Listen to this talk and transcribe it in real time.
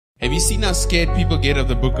Have you seen how scared people get of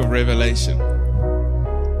the book of Revelation?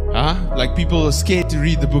 Like people are scared to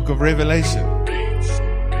read the book of Revelation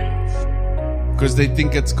because they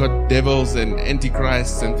think it's got devils and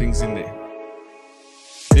antichrists and things in there.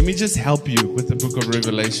 Let me just help you with the book of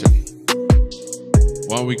Revelation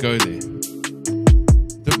while we go there.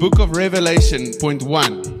 The book of Revelation, point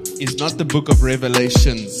 1, is not the book of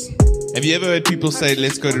Revelations. Have you ever heard people say,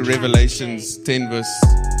 let's go to Revelations 10 verse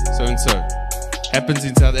so-and-so? Happens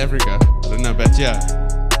in South Africa. I don't know, but yeah.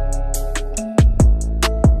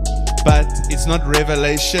 But it's not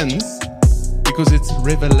Revelations because it's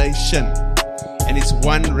revelation. And it's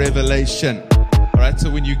one revelation. Alright,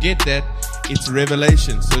 so when you get that, it's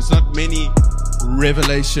revelation. So it's not many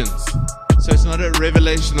revelations. So it's not a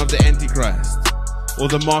revelation of the Antichrist or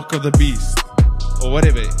the mark of the beast or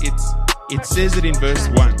whatever. It says it in verse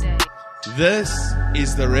 1. This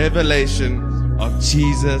is the revelation of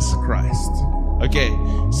Jesus Christ. Okay,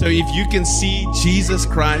 so if you can see Jesus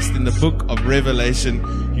Christ in the book of Revelation,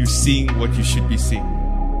 you're seeing what you should be seeing.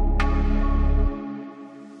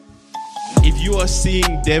 If you are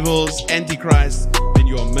seeing devils, antichrist, then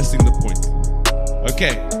you are missing the point.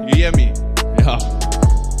 Okay, you hear me? Yeah.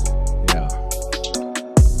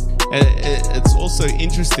 It's also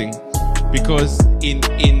interesting because in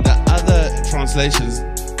the other translations,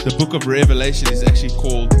 the book of Revelation is actually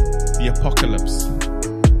called the Apocalypse.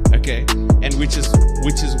 Okay, and which is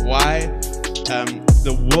why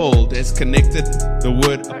the world has connected the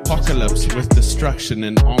word apocalypse with destruction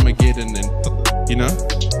and Armageddon and, you know.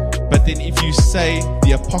 But then if you say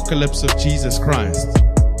the apocalypse of Jesus Christ,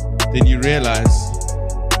 then you realize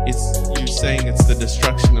you're saying it's the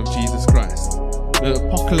destruction of Jesus Christ. The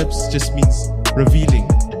apocalypse just means revealing.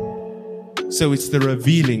 So it's the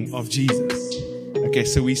revealing of Jesus. Okay,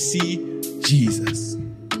 so we see Jesus.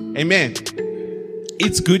 Amen.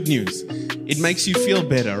 It's good news. It makes you feel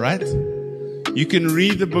better, right? You can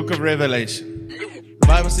read the book of Revelation. The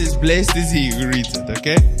Bible says, blessed is he who reads it,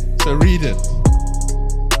 okay? So read it.